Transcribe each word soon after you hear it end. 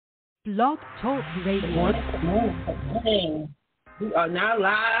Blog Talk Radio. We are now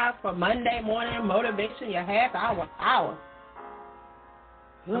live for Monday morning motivation, your half hour.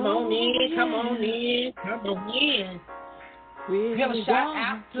 Come on in. Give a shout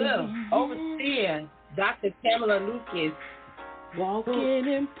out to Overseer Dr. Pamela Lucas, walking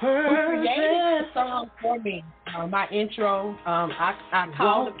in who created the song for me. My intro, I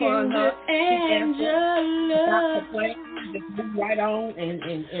called upon her. Angela. Just move right on,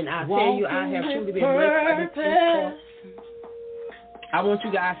 and I tell you, I have truly been blessed by this. I want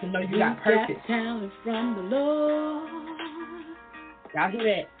you guys to know you got purpose. Talent from the Lord. Y'all hear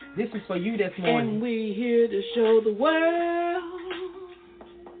that? This is for you this morning. And we here to show the world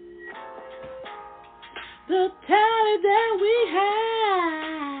the talent that we have.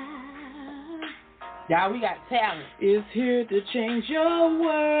 Y'all, we got talent. Is here to change your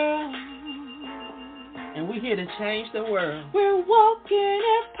world. And we're here to change the world. We're walking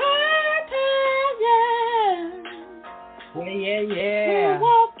in purpose, yeah. We're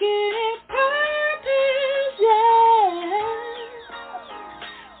walking in purpose, yeah.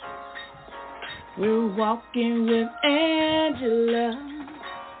 We're walking with Angela.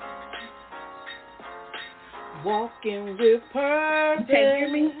 Walking with purpose. Can you hear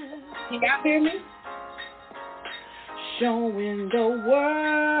me? Can y'all hear me? Showing the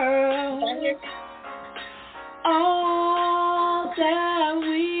world all that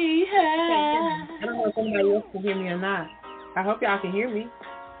we have. I don't know if anybody else can hear me or not. I hope y'all can hear me.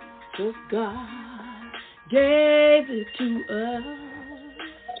 Because God gave it to us.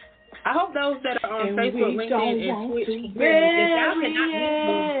 I hope those that are on Facebook, LinkedIn, and Twitch can hear me. If y'all cannot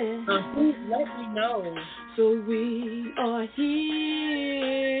hear me, please let me know. So we are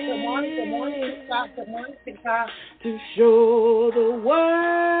here. Good morning, TikTok. To show the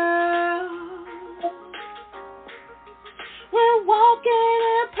world we're walking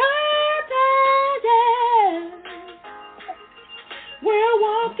in purpose, yeah. We're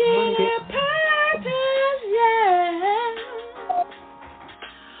walking in purpose, yeah.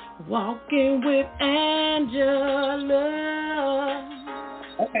 Walking with Angela.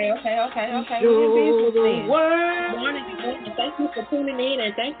 Okay. Show the world. Good morning. Thank you for tuning in,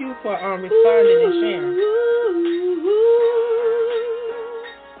 and thank you for responding and sharing.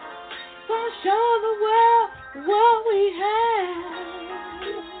 Gonna show the world what we have.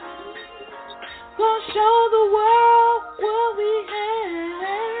 Gonna show the world what we have.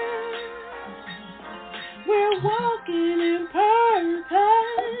 We're walking in purpose.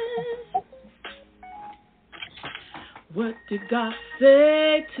 What did God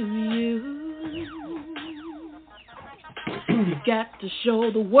say to you? You got to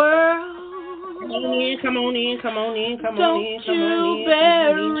show the world. Come on in. Don't you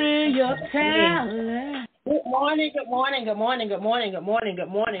bury your talent. Good morning.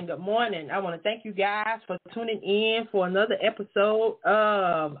 I want to thank you guys for tuning in for another episode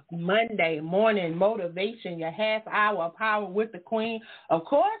of Monday Morning Motivation, your half hour of power with the Queen. Of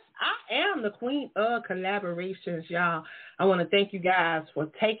course, I am the Queen of Collaborations, y'all. I want to thank you guys for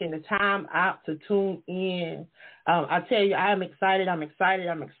taking the time out to tune in. I tell you, I'm excited. I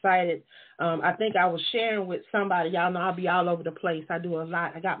think I was sharing with somebody. Y'all know I'll be all over the place. I do a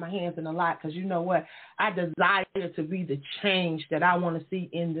lot. I got my hands in a lot because you know what? I desire to be the change that I want to see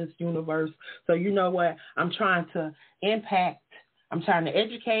in this universe. So you know what? I'm trying to impact. I'm trying to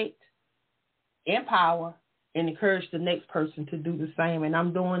educate, empower, and encourage the next person to do the same. And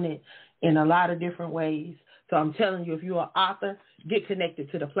I'm doing it in a lot of different ways. So I'm telling you, if you're an author, get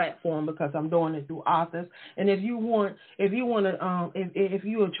connected to the platform because I'm doing it through authors. And if you are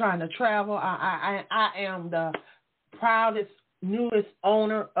trying to travel, I am the proudest, newest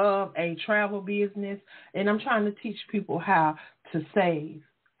owner of a travel business, and I'm trying to teach people how to save,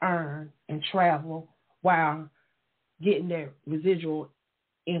 earn, and travel while getting their residual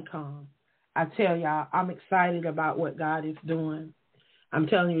income. I tell y'all, I'm excited about what God is doing. I'm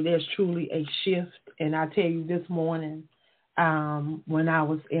telling you, there's truly a shift. And I tell you, this morning, when I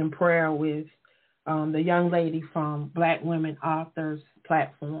was in prayer with the young lady from Black Women Authors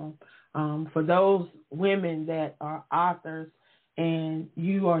platform, for those women that are authors and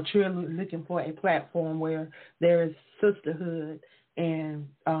you are truly looking for a platform where there is sisterhood and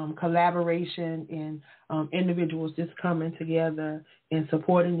collaboration and individuals just coming together and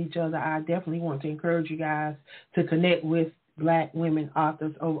supporting each other, I definitely want to encourage you guys to connect with Black Women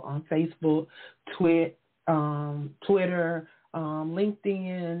Authors over on Facebook, Twitter,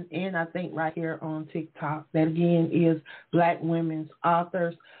 LinkedIn, and I think right here on TikTok. That, again, is Black Women's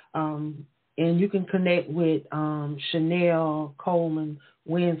Authors. And you can connect with Chanel Coleman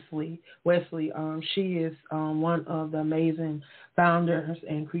Wesley. She is one of the amazing founders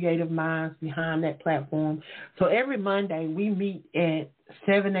and creative minds behind that platform. So every Monday we meet at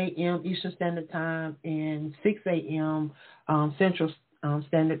 7 a.m. Eastern Standard Time and 6 a.m. Central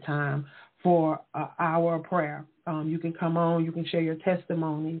Standard Time for an hour of prayer. You can come on, you can share your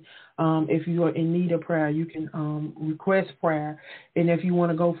testimony. If you are in need of prayer, you can request prayer. And if you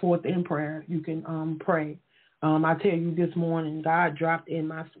want to go forth in prayer, you can pray. I tell you this morning, God dropped in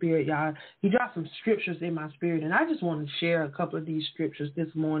my spirit, y'all. He dropped some scriptures in my spirit. And I just want to share a couple of these scriptures this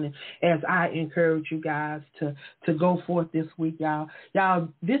morning as I encourage you guys to go forth this week, y'all. Y'all,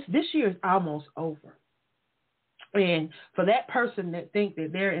 this year is almost over. And for that person that think that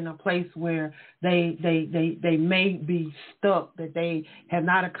they're in a place where they may be stuck, that they have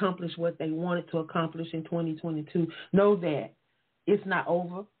not accomplished what they wanted to accomplish in 2022, know that it's not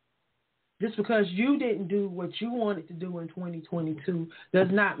over. Just because you didn't do what you wanted to do in 2022 does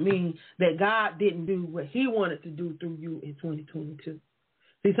not mean that God didn't do what he wanted to do through you in 2022.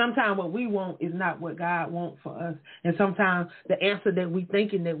 See, sometimes what we want is not what God wants for us. And sometimes the answer that we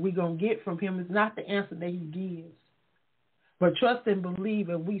thinking that we're going to get from him is not the answer that he gives. But trust and believe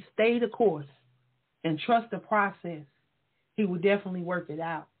if we stay the course and trust the process, he will definitely work it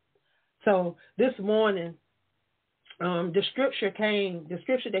out. So this morning, the scripture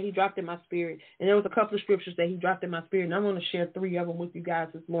that he dropped in my spirit, and there was a couple of scriptures that he dropped in my spirit, and I'm going to share 3 of them with you guys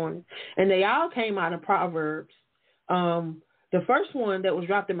this morning. And they all came out of Proverbs. The first one that was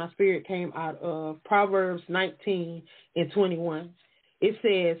dropped in my spirit came out of Proverbs 19 and 21. It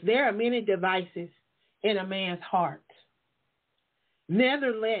says, there are many devices in a man's heart.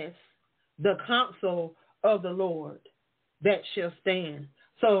 Nevertheless, the counsel of the Lord that shall stand.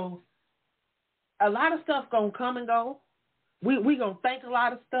 So a lot of stuff going to come and go. We going to think a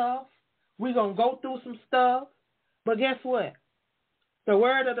lot of stuff. We going to go through some stuff. But guess what? The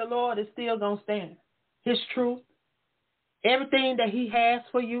word of the Lord is still going to stand. His truth. Everything that he has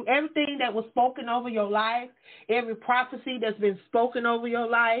for you, everything that was spoken over your life, every prophecy that's been spoken over your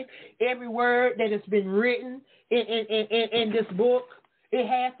life, every word that has been written in this book, it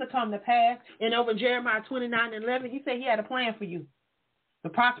has to come to pass. And over Jeremiah 29:11, he said he had a plan for you. To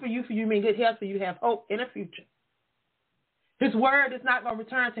prosper you, for you mean good health, so you have hope in the future. His word is not going to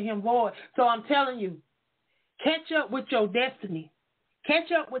return to him void. So I'm telling you, catch up with your destiny.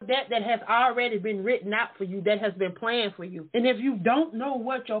 Catch up with that has already been written out for you, that has been planned for you. And if you don't know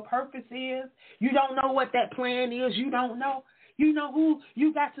what your purpose is, you don't know what that plan is, you don't know, you know who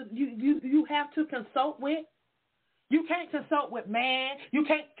you got to you have to consult with. You can't consult with man. You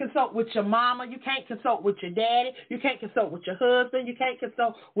can't consult with your mama. You can't consult with your daddy. You can't consult with your husband. You can't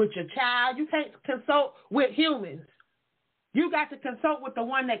consult with your child. You can't consult with humans. You got to consult with the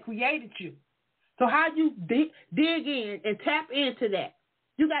one that created you. So how you dig in and tap into that?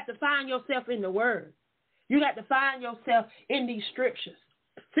 You got to find yourself in the word. You got to find yourself in these scriptures.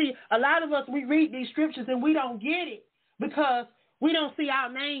 See, a lot of us, we read these scriptures and we don't get it because we don't see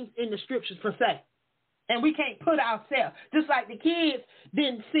our names in the scriptures per se. And we can't put ourselves. Just like the kids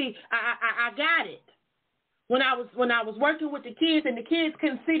didn't see, I got it. When I was working with the kids and the kids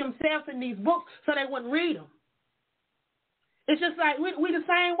couldn't see themselves in these books, so they wouldn't read them. It's just like we the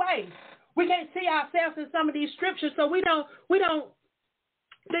same way. We can't see ourselves in some of these scriptures, so we don't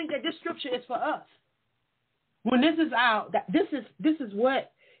think that this scripture is for us. When this is this is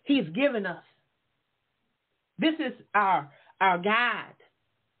what he's given us. This is our guide.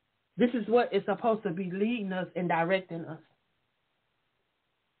 This is what is supposed to be leading us and directing us.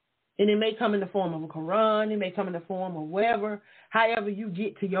 And it may come in the form of a Quran. It may come in the form of whatever, however you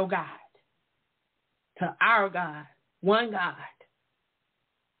get to your God, to our God, one God.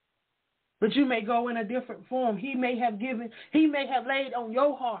 But you may go in a different form. He may have laid on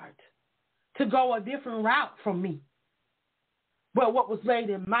your heart to go a different route from me. But what was laid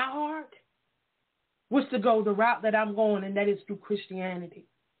in my heart was to go the route that I'm going, and that is through Christianity.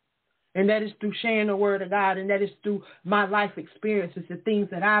 And that is through sharing the word of God, and that is through my life experiences, the things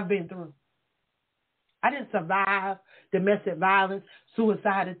that I've been through. I didn't survive domestic violence,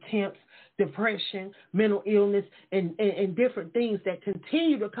 suicide attempts, depression, mental illness, and different things that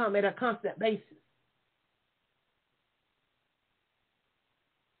continue to come at a constant basis.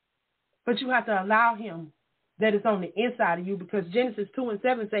 But you have to allow him that is on the inside of you, because Genesis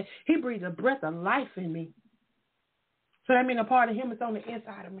 2:7 say he breathed a breath of life in me. So that means a part of him is on the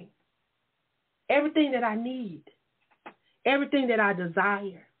inside of me. Everything that I need, everything that I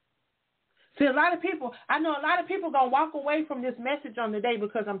desire. See, I know a lot of people going to walk away from this message on the day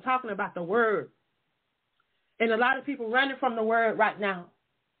because I'm talking about the word. And a lot of people running from the word right now.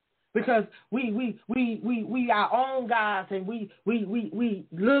 Because we our own gods, and we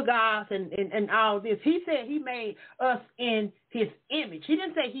little gods and all this. He said he made us in his image. He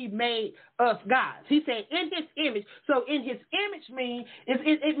didn't say he made us gods. He said in his image. So in his image means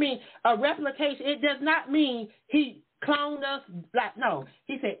it means a replication. It does not mean he cloned us. No.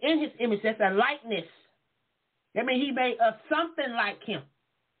 He said in his image, that's a likeness. That means he made us something like him.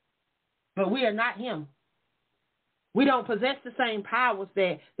 But we are not him. We don't possess the same powers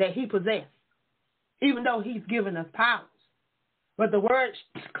that he possessed, even though he's given us powers. But the word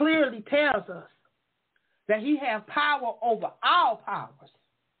clearly tells us that he has power over all powers.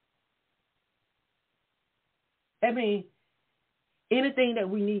 That means anything that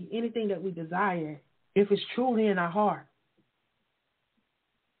we need, anything that we desire, if it's truly in our heart,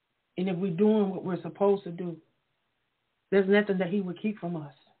 and if we're doing what we're supposed to do, there's nothing that he would keep from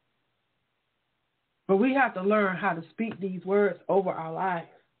us. But we have to learn how to speak these words over our lives.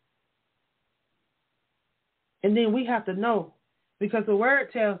 And then we have to know, because the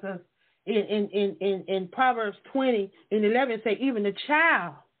word tells us in Proverbs 20 and 11, say even the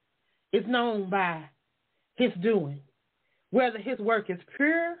child is known by his doing, whether his work is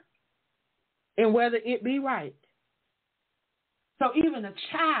pure and whether it be right. So even a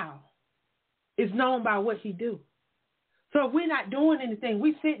child is known by what he do. So if we're not doing anything,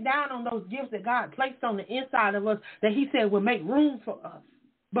 we sit down on those gifts that God placed on the inside of us that he said will make room for us.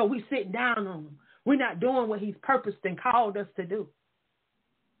 But we sit down on them. We're not doing what he's purposed and called us to do.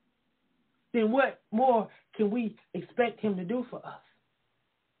 Then what more can we expect him to do for us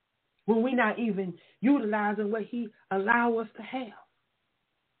when we're not even utilizing what he allow us to have?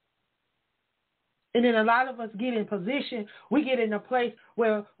 And then a lot of us get in position, we get in a place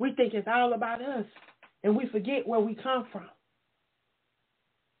where we think it's all about us. And we forget where we come from.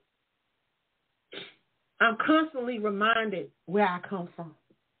 I'm constantly reminded where I come from.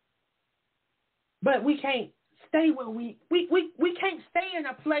 But we can't stay where we can't stay in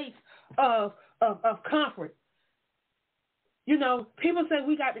a place of comfort. You know, people say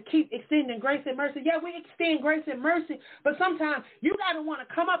we got to keep extending grace and mercy. Yeah, we extend grace and mercy, but sometimes you got to want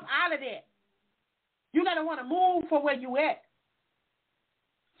to come up out of that. You got to want to move for where you at.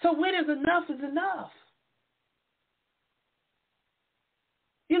 So when is enough is enough.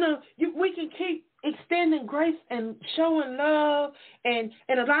 You know, we can keep extending grace and showing love. And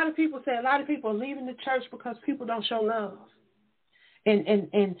a lot of people say a lot of people are leaving the church because people don't show love. And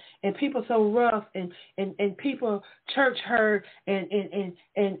people so rough and people church hurt and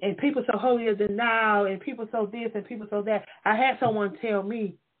people so holier than thou and people so this and people so that. I had someone tell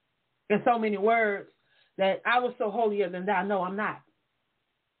me in so many words that I was so holier than thou. No, I'm not.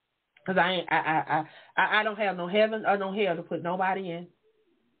 Because I don't have no heaven or no hell to put nobody in.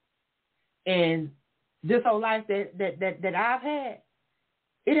 And this whole life that I've had,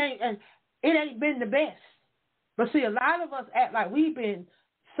 it ain't been the best. But see, a lot of us act like we've been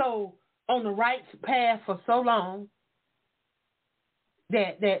so on the right path for so long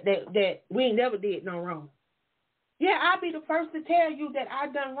that we ain't never did no wrong. Yeah, I'll be the first to tell you that I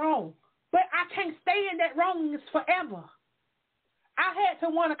done wrong, but I can't stay in that wrongness forever. I had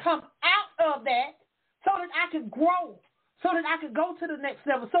to want to come out of that so that I could grow. So that I could go to the next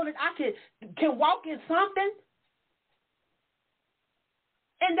level, so that I can walk in something.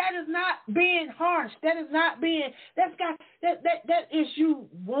 And that is not being harsh. That is not being, that is you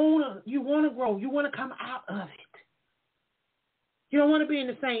wanna grow. You wanna come out of it. You don't want to be in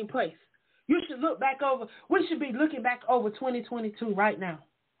the same place. You should look back over, we should be looking back over 2022 right now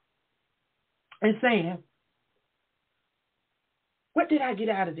and saying, what did I get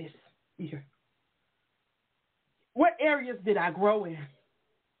out of this year? What areas did I grow in?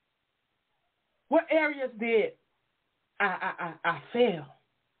 What areas did I fail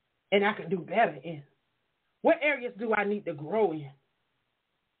and I could do better in? What areas do I need to grow in?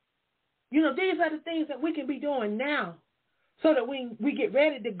 You know, these are the things that we can be doing now so that we get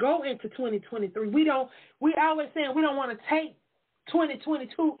ready to go into 2023. We always saying we don't want to take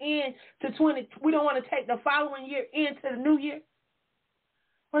 2022 we don't want to take the following year into the new year.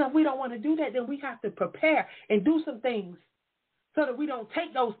 Well, if we don't want to do that, then we have to prepare and do some things so that we don't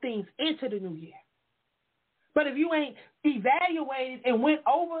take those things into the new year. But if you ain't evaluated and went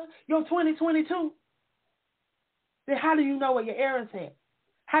over your 2022, then how do you know where your errors at?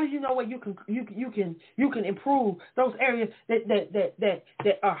 How do you know where you can improve those areas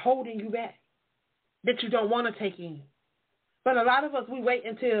that are holding you back, that you don't want to take in? But a lot of us, we wait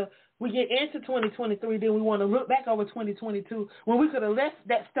until we get into 2023, then we want to look back over 2022 when we could have left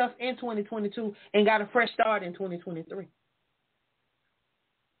that stuff in 2022 and got a fresh start in 2023.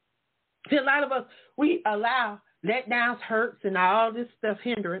 See, a lot of us, we allow letdowns, hurts, and all this stuff,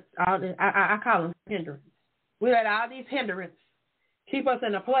 hindrance. I call them hindrance. We let all these hindrance keep us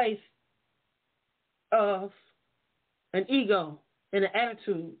in a place of an ego and an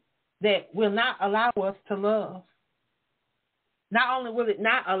attitude that will not allow us to love. Not only will it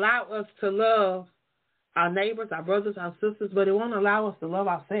not allow us to love our neighbors, our brothers, our sisters, but it won't allow us to love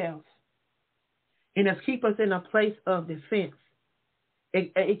ourselves. And it keeps us in a place of defense.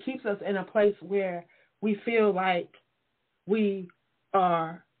 It keeps us in a place where we feel like we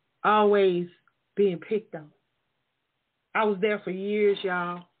are always being picked on. I was there for years,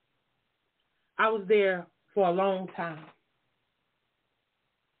 y'all. I was there for a long time.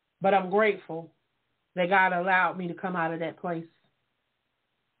 But I'm grateful that God allowed me to come out of that place.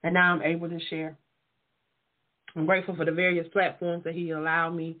 And now I'm able to share. I'm grateful for the various platforms that He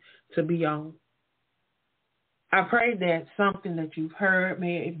allowed me to be on. I pray that something that you've heard,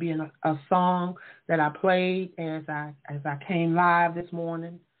 may it be a song that I played as I came live this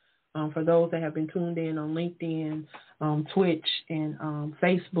morning. For those that have been tuned in on LinkedIn, Twitch, and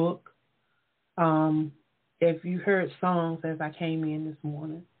Facebook. If you heard songs as I came in this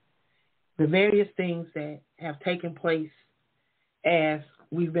morning, the various things that have taken place as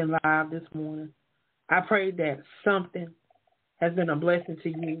we've been live this morning, I pray that something has been a blessing to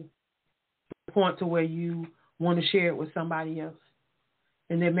you, to the point to where you want to share it with somebody else.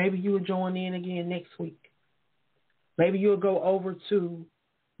 And then maybe you will join in again next week. Maybe you'll go over to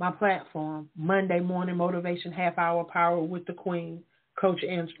my platform, Monday Morning Motivation Half Hour Power with the Queen, Coach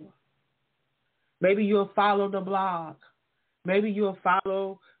Angela. Maybe you'll follow the blog. Maybe you'll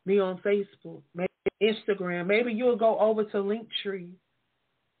follow me on Facebook, maybe Instagram. Maybe you'll go over to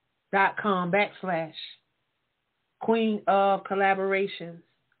LINKTREE.com/QueenOfCollaborations.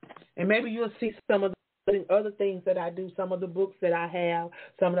 And maybe you'll see some of the other things that I do, some of the books that I have,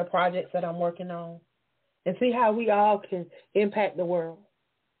 some of the projects that I'm working on, and see how we all can impact the world.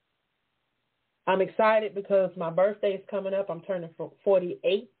 I'm excited because my birthday is coming up. I'm turning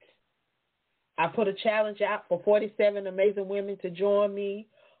 48. I put a challenge out for 47 amazing women to join me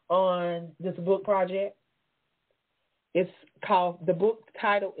on this book project. It's called, the book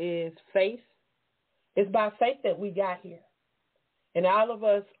title is Faith. It's by faith that we got here. And all of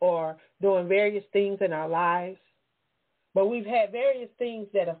us are doing various things in our lives. But we've had various things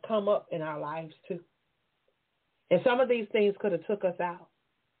that have come up in our lives too. And some of these things could have took us out.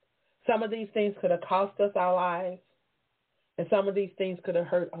 Some of these things could have cost us our lives. And some of these things could have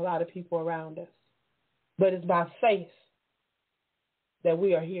hurt a lot of people around us. But it's by faith that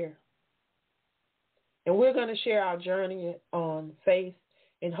we are here. And we're going to share our journey on faith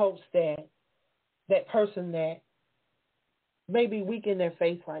in hopes that that person that may be weak in their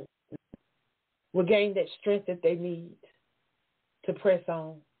faith right now will gain that strength that they need to press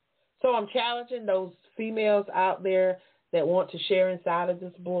on. So I'm challenging those females out there that want to share inside of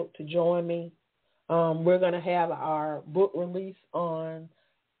this book to join me. We're going to have our book release on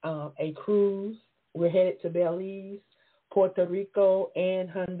a cruise. We're headed to Belize, Puerto Rico, and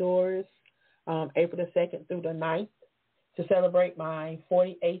Honduras, April the 2nd through the 9th, to celebrate my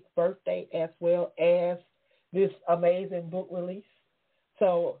 48th birthday as well as this amazing book release.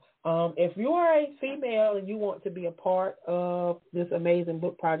 So if you are a female and you want to be a part of this amazing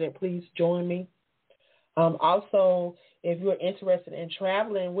book project, please join me. Also, if you're interested in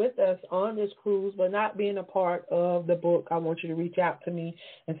traveling with us on this cruise but not being a part of the book, I want you to reach out to me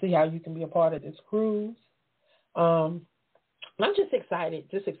and see how you can be a part of this cruise. I'm just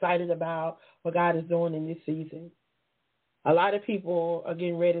excited about what God is doing in this season. A lot of people are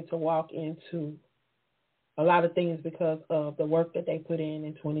getting ready to walk into a lot of things because of the work that they put in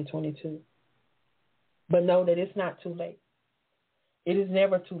 2022. But know that it's not too late. It is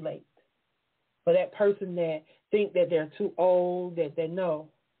never too late. For that person that think that they're too old, that they know.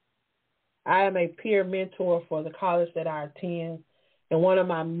 I am a peer mentor for the college that I attend, and one of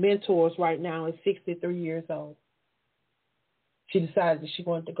my mentors right now is 63 years old. She decided that she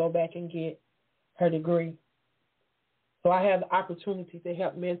wanted to go back and get her degree. So I have the opportunity to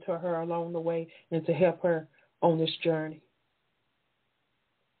help mentor her along the way and to help her on this journey.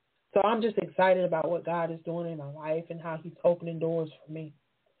 So I'm just excited about what God is doing in my life and how He's opening doors for me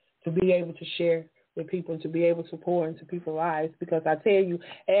to be able to share with people and to be able to pour into people's lives. Because I tell you,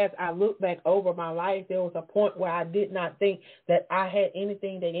 as I look back over my life, there was a point where I did not think that I had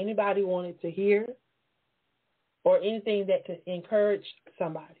anything that anybody wanted to hear or anything that could encourage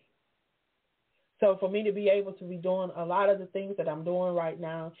somebody. So for me to be able to be doing a lot of the things that I'm doing right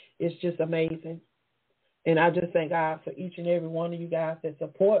now is just amazing. And I just thank God for each and every one of you guys that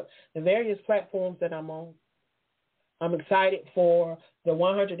support the various platforms that I'm on. I'm excited for the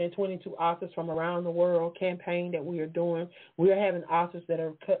 122 authors from around the world campaign that we are doing. We are having authors that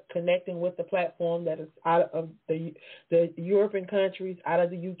are connecting with the platform that is out of the European countries, out of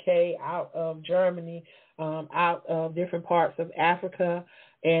the UK, out of Germany, out of different parts of Africa.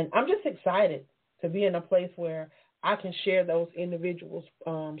 And I'm just excited to be in a place where I can share those individuals'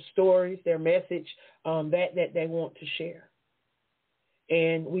 stories, their message that they want to share.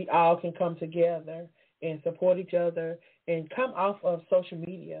 And we all can come together and support each other and come off of social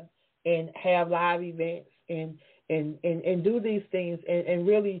media and have live events and do these things and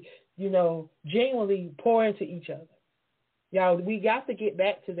really, genuinely pour into each other. Y'all, we got to get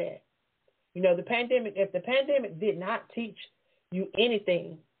back to that. The pandemic, if the pandemic did not teach you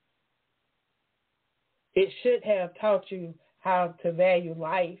anything, it should have taught you how to value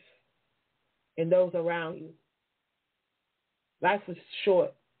life and those around you. Life is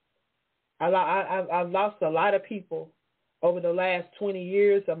short. I've lost a lot of people over the last 20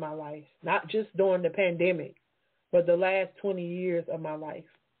 years of my life, not just during the pandemic, but the last 20 years of my life.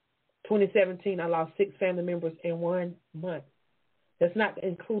 2017, I lost 6 family members in 1 month. That's not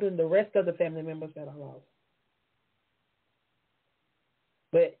including the rest of the family members that I lost.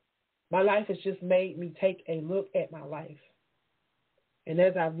 But my life has just made me take a look at my life. And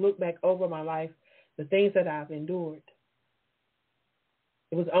as I've looked back over my life, the things that I've endured,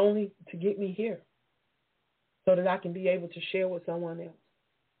 it was only to get me here so that I can be able to share with someone else,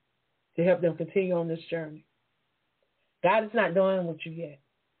 to help them continue on this journey. God is not done with you yet.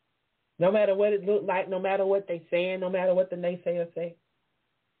 No matter what it looked like, no matter what they're saying, no matter what the naysayers say.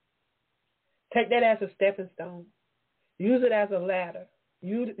 Take that as a stepping stone. Use it as a ladder.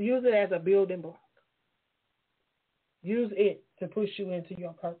 Use it as a building block. Use it to push you into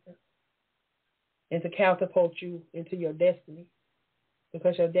your purpose and to catapult you into your destiny,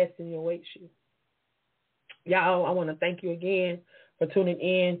 because your destiny awaits you. Y'all, I want to thank you again for tuning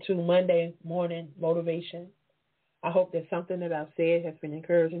in to Monday Morning Motivation. I hope that something that I've said has been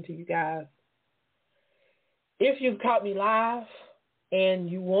encouraging to you guys. If you've caught me live and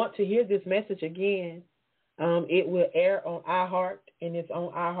you want to hear this message again, it will air on iHeart, and it's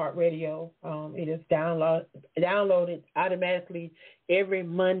on iHeartRadio. It is downloaded automatically every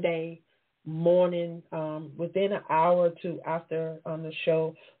Monday morning within an hour or two after the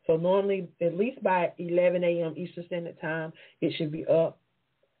show. So normally at least by 11 a.m. Eastern Standard Time, it should be up.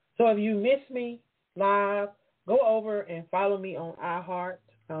 So if you miss me live, go over and follow me on iHeart.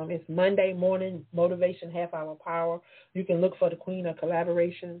 It's Monday Morning Motivation Half Hour Power. You can look for the Queen of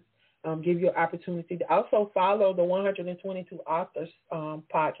Collaborations. Give you an opportunity to also follow the 122 Authors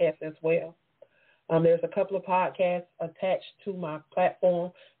podcast as well. There's a couple of podcasts attached to my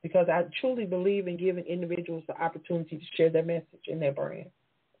platform because I truly believe in giving individuals the opportunity to share their message and their brand.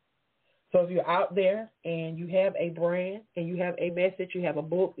 So if you're out there and you have a brand and you have a message, you have a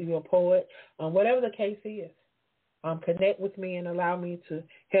book, you're a poet, whatever the case is, connect with me and allow me to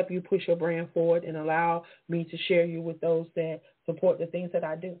help you push your brand forward and allow me to share you with those that support the things that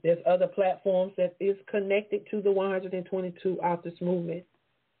I do. There's other platforms that is connected to the 122 Authors Movement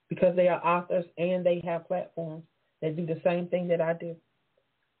because they are authors and they have platforms that do the same thing that I do.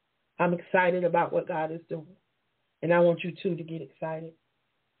 I'm excited about what God is doing, and I want you too to get excited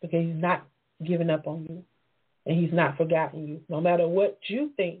because He's not giving up on you and He's not forgotten you. No matter what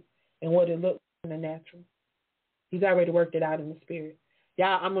you think and what it looks like in the natural, He's already worked it out in the spirit.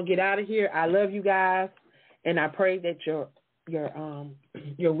 Y'all, I'm going to get out of here. I love you guys, and I pray that your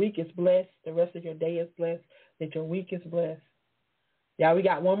week is blessed, the rest of your day is blessed, that your week is blessed. Y'all, we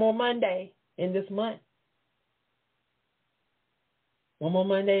got one more Monday in this month. One more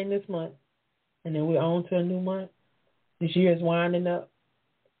Monday in this month, and then we're on to a new month. This year is winding up.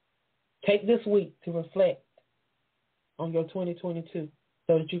 Take this week to reflect on your 2022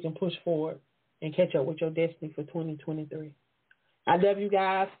 so that you can push forward and catch up with your destiny for 2023. I love you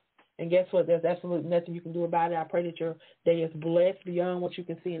guys, and guess what? There's absolutely nothing you can do about it. I pray that your day is blessed beyond what you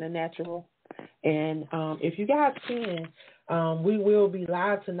can see in the natural. And if you guys can, we will be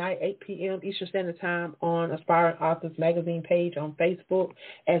live tonight, 8 p.m. Eastern Standard Time on Aspiring Authors Magazine page on Facebook,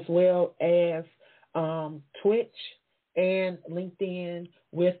 as well as Twitch and LinkedIn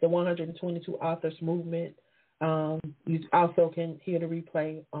with the 122 Authors Movement. You also can hear the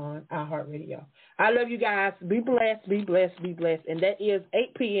replay on iHeartRadio. I love you guys. Be blessed, be blessed, be blessed. And that is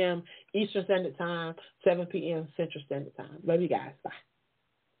 8 p.m. Eastern Standard Time, 7 p.m. Central Standard Time. Love you guys. Bye.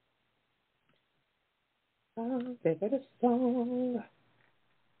 Favorite song.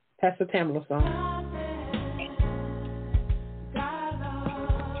 Pastor Tamala song.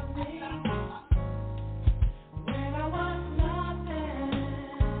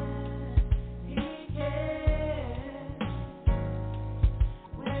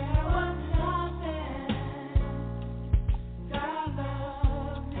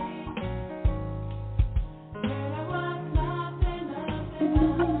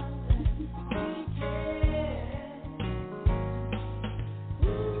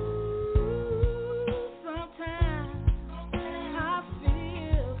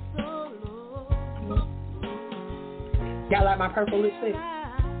 Y'all like my purple lipstick?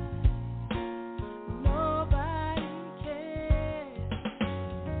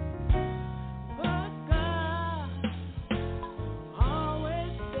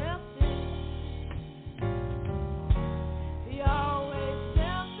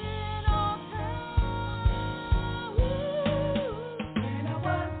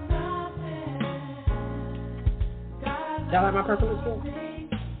 Y'all like my purple lipstick?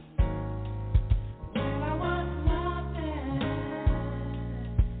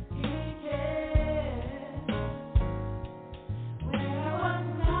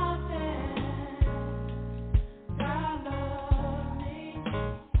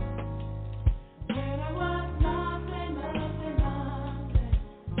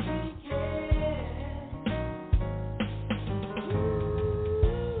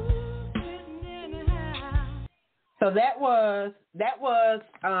 So that was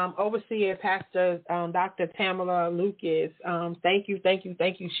Overseer Pastor Dr. Tamala Lucas. Thank you.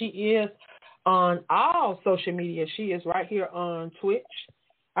 She is on all social media. She is right here on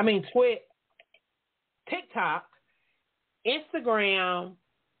TikTok, Instagram,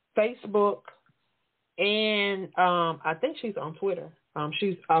 Facebook, and I think she's on Twitter.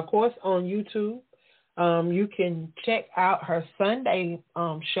 She's of course on YouTube. You can check out her Sunday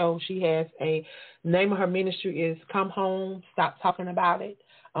show. She has a name of her ministry is Come Home, Stop Talking About It.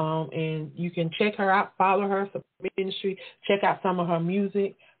 And you can check her out, follow her ministry, check out some of her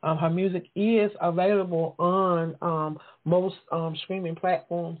music. Her music is available on most streaming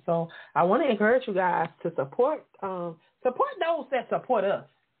platforms. So I want to encourage you guys to support those that support us,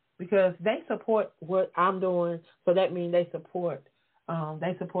 because they support what I'm doing. So that means they support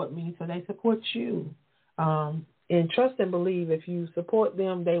me, so they support you. And trust and believe, if you support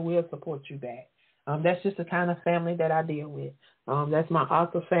them, they will support you back. That's just the kind of family that I deal with. That's my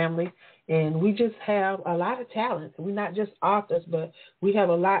author family, and we just have a lot of talents. We're not just authors, but we have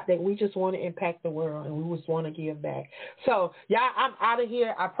a lot that we just want to impact the world, and we just want to give back. So, y'all, I'm out of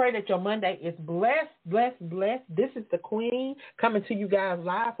here. I pray that your Monday is blessed. This is the Queen coming to you guys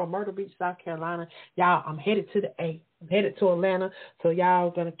live from Myrtle Beach, South Carolina. Y'all, I'm headed to the A. I'm headed to Atlanta, so y'all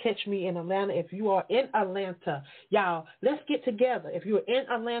are going to catch me in Atlanta. If you are in Atlanta, y'all, let's get together. If you're in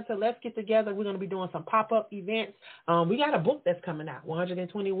Atlanta, let's get together. We're going to be doing some pop-up events. We got a book that's coming out,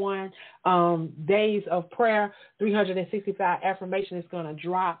 121 Days of Prayer, 365 Affirmation is going to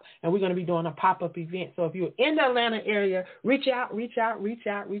drop, and we're going to be doing a pop-up event. So if you're in the Atlanta area, reach out,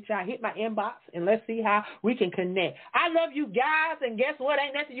 hit my inbox, and let's see how we can connect. I love you guys, and guess what?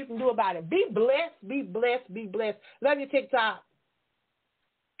 Ain't nothing you can do about it. Be blessed. Love you, TikTok.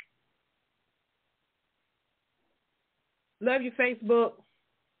 Love you, Facebook.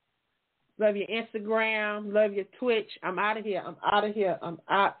 Love your Instagram. Love your Twitch. I'm out of here.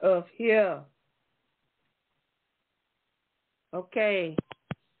 Okay.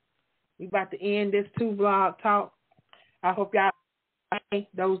 We about to end this 2-blog talk. I hope y'all,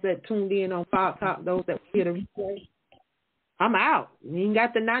 those that tuned in on Blog Talk, those that hear the replay. I'm out. You ain't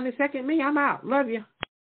got the 90-second me. I'm out. Love you.